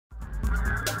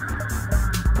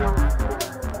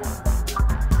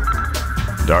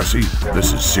Darcy,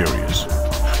 this is serious.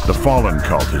 The Fallen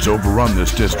cult has overrun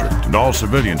this district, and all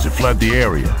civilians have fled the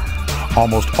area.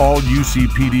 Almost all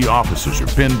UCPD officers are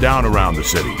pinned down around the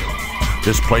city.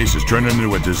 This place is turning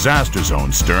into a disaster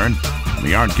zone, Stern.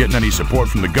 We aren't getting any support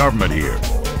from the government here.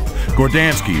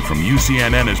 Gordansky from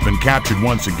UCNN has been captured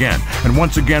once again, and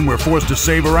once again we're forced to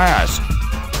save her ass.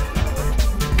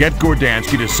 Get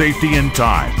Gordansky to safety in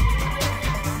time.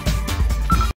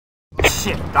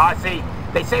 Shit, Darcy.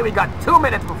 They say we got 2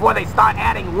 minutes before they start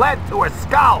adding lead to her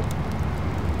skull.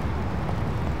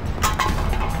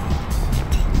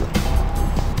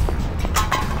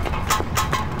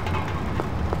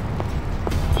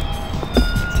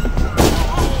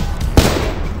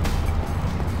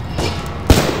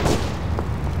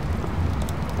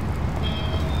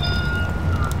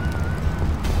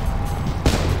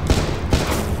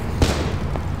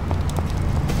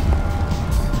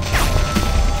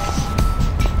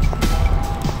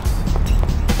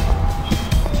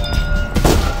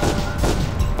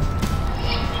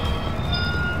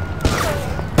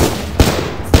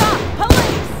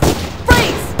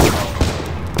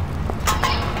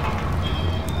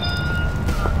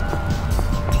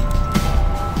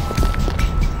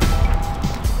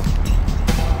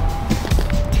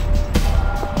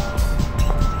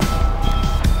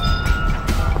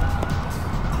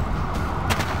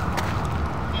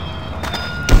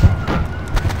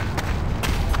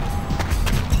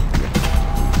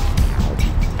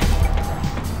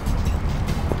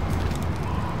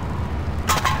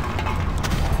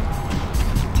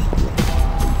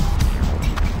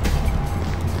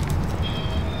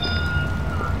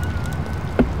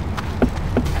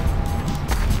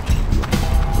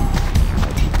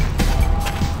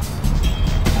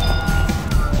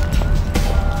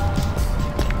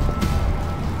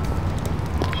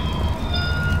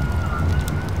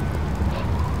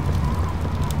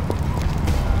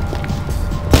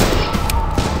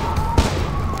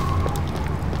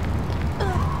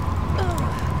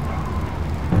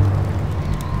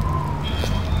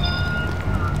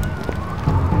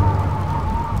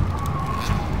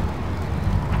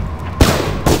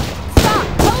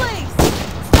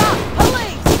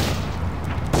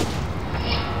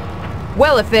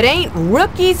 Well, if it ain't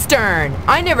Rookie Stern.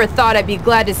 I never thought I'd be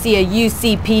glad to see a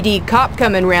UCPD cop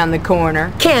coming round the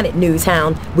corner. Can it,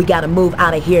 Newshound? We gotta move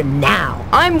out of here now.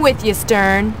 I'm with you,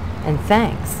 Stern. And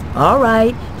thanks. All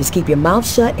right, just keep your mouth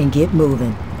shut and get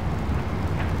moving.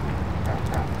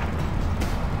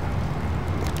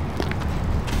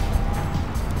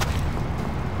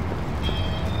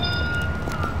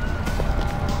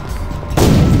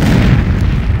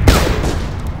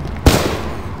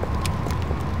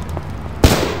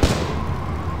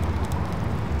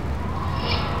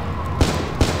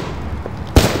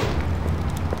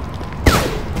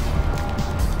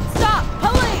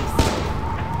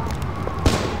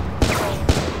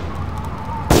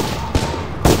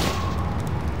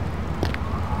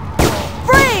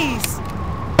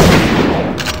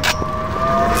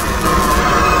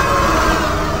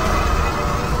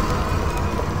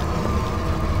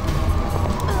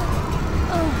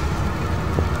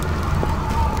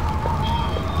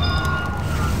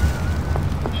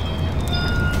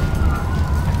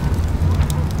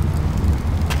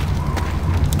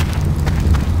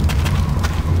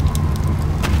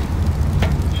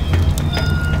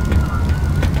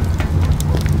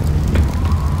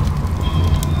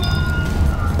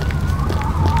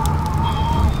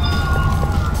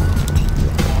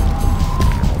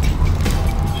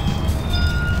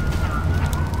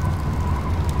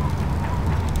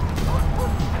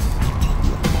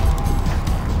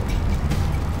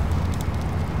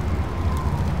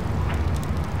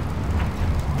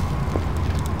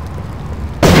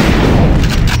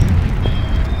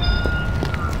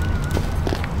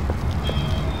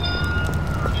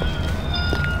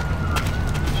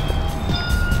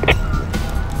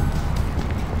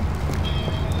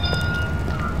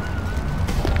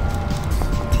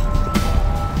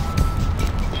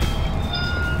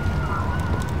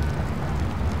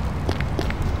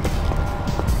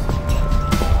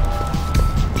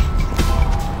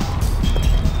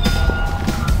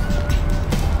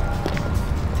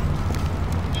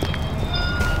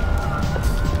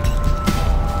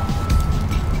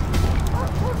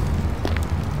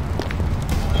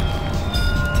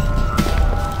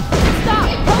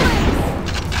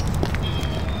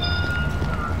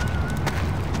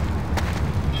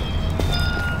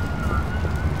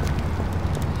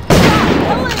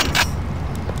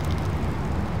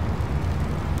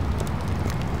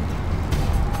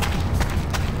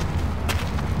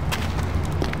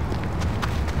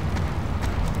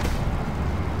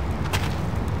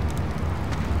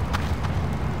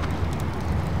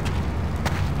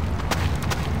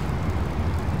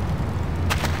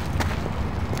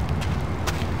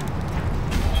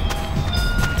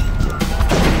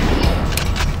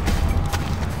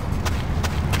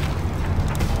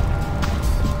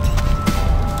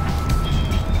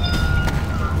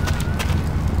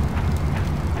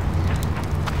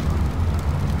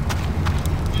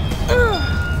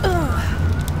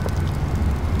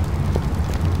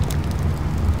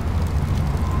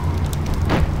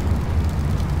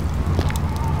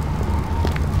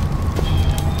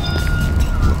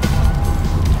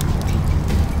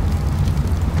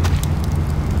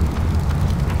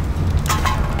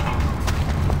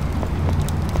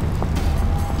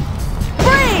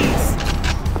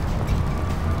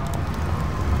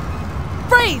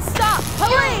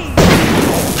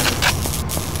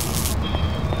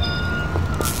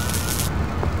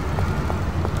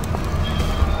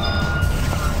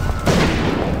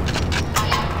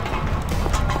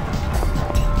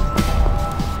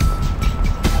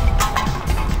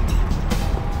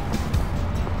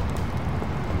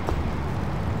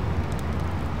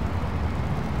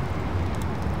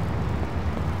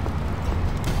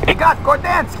 Doc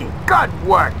Gordansky. Good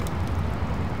work.